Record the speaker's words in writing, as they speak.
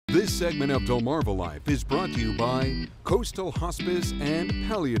segment of Delmarva Life is brought to you by Coastal Hospice and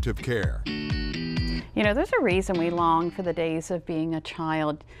Palliative Care. You know, there's a reason we long for the days of being a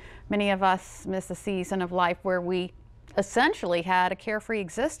child. Many of us miss a season of life where we essentially had a carefree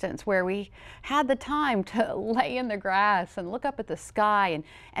existence, where we had the time to lay in the grass and look up at the sky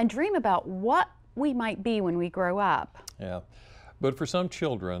and dream about what we might be when we grow up. Yeah. But for some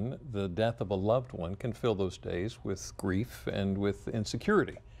children, the death of a loved one can fill those days with grief and with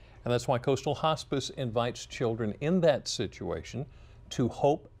insecurity. And that's why Coastal Hospice invites children in that situation to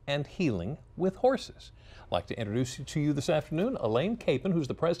hope and healing with horses. I'd like to introduce to you this afternoon Elaine Capon, who's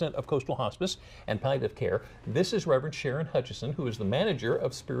the president of Coastal Hospice and Palliative Care. This is Reverend Sharon Hutchison, who is the manager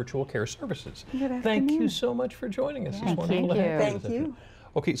of Spiritual Care Services. Good afternoon. Thank you so much for joining us. Yeah, thank you. Thank you.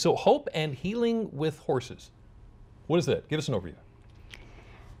 Okay, so hope and healing with horses. What is that? Give us an overview.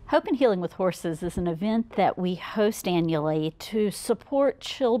 Hope and Healing with Horses is an event that we host annually to support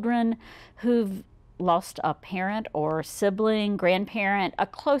children who've lost a parent or sibling, grandparent, a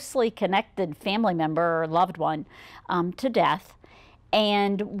closely connected family member or loved one to death.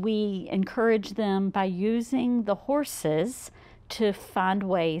 And we encourage them by using the horses to find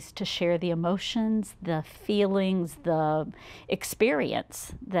ways to share the emotions, the feelings, the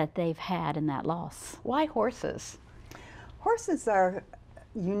experience that they've had in that loss. Why horses? Horses are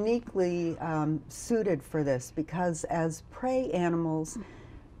uniquely suited for this because as prey animals,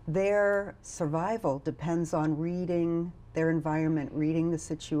 their survival depends on reading their environment, reading the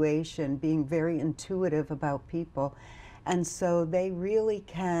situation, being very intuitive about people. And so they really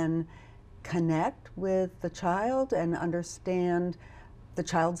can connect with the child and understand the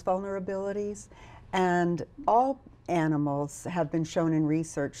child's vulnerabilities. And all animals have been shown in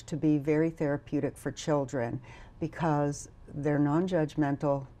research to be very therapeutic for children because they're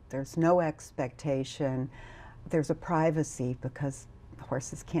non-judgmental, there's no expectation, there's a privacy because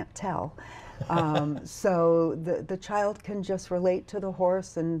horses can't tell. So the child can just relate to the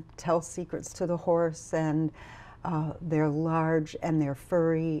horse and tell secrets to the horse, and they're large and they're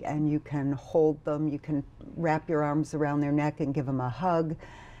furry and you can hold them, you can wrap your arms around their neck and give them a hug,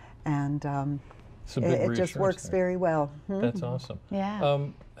 and it just works very well. That's awesome. Yeah.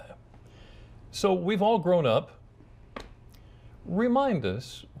 So we've all grown up. Remind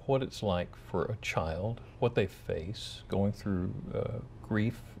us what it's like for a child, what they face going through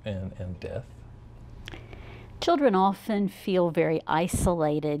grief and death. Children often feel very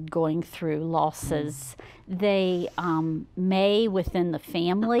isolated going through losses. They may, within the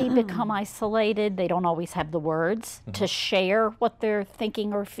family, become isolated. They don't always have the words to share what they're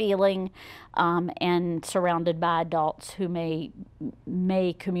thinking or feeling, and surrounded by adults who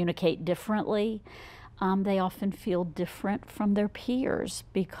may communicate differently. They often feel different from their peers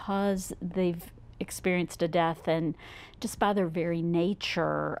because they've experienced a death, and just by their very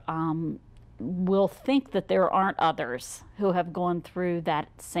nature will think that there aren't others who have gone through that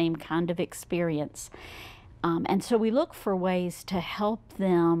same kind of experience. And so we look for ways to help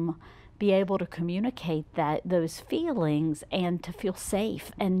them be able to communicate those feelings and to feel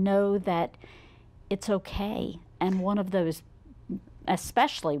safe and know that it's okay. And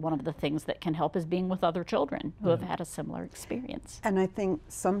especially one of the things that can help is being with other children who have had a similar experience. And I think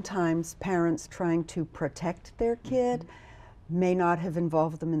sometimes parents trying to protect their kid may not have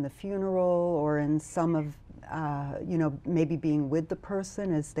involved them in the funeral or in some of, maybe being with the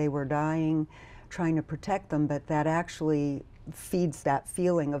person as they were dying, trying to protect them, but that actually feeds that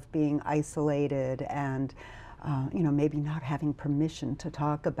feeling of being isolated and, maybe not having permission to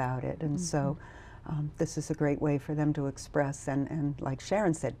talk about it. And so this is a great way for them to express and like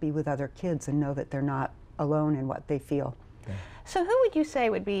Sharon said, be with other kids and know that they're not alone in what they feel. Okay. So who would you say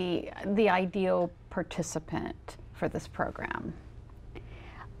would be the ideal participant for this program?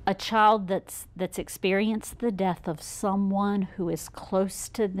 A child that's experienced the death of someone who is close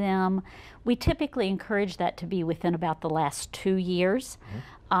to them. We typically encourage that to be within about the last 2 years.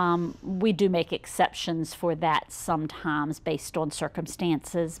 We do make exceptions for that sometimes based on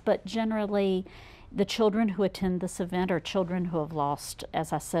circumstances, but generally the children who attend this event are children who have lost,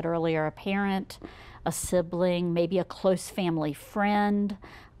 as I said earlier, a parent, a sibling, maybe a close family friend,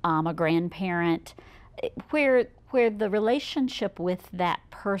 a grandparent, where the relationship with that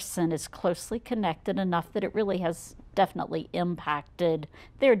person is closely connected enough that it really has definitely impacted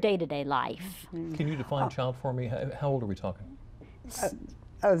their day-to-day life. Can you define child for me? How old are we talking?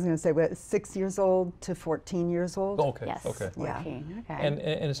 I was going to say, 6 years old to 14 years old. Okay, Yes. okay. 14, okay. And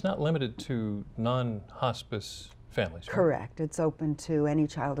it's not limited to non-hospice families, right? Correct. It's open to any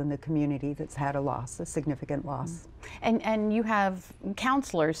child in the community that's had a loss, a significant loss. And you have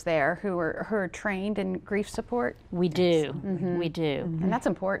counselors there who are trained in grief support? We do. We do. And that's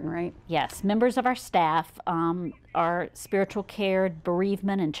important, right? Yes, members of our staff, our spiritual care,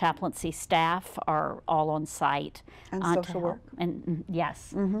 bereavement, and chaplaincy staff are all on site. And to social help. work. And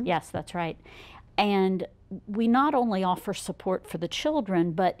yes, yes, that's right. And we not only offer support for the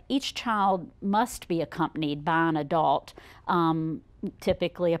children, but each child must be accompanied by an adult,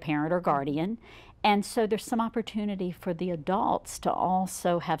 typically a parent or guardian. And so there's some opportunity for the adults to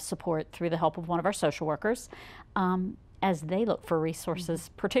also have support through the help of one of our social workers as they look for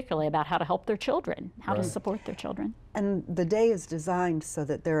resources, particularly about how to help their children, how to support their children. And the day is designed so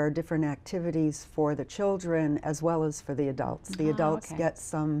that there are different activities for the children as well as for the adults. The adults get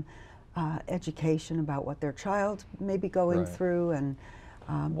some education about what their child may be going through, and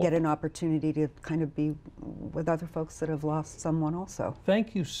get an opportunity to kind of be with other folks that have lost someone also.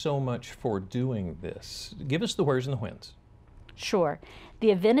 Thank you so much for doing this. Give us the wheres and the whens. Sure. The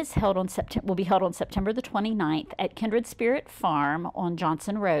event is held on will be held on September the 29th at Kindred Spirit Farm on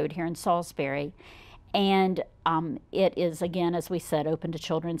Johnson Road here in Salisbury. And it is, again, as we said, open to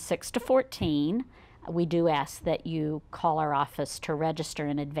children 6 to 14. We do ask that you call our office to register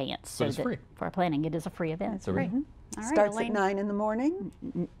in advance. So it's free. For our planning, it is a free event. That's great. All right, Starts Elaine. at 9 in the morning,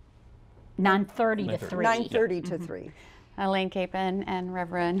 9:30 to 3. 9:30 to 3. Elaine Capon and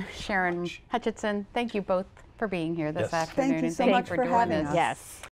Reverend Sharon Hutchinson, thank you both for being here this Yes. afternoon. Thank you and so thank much you for doing having this. us. Yes.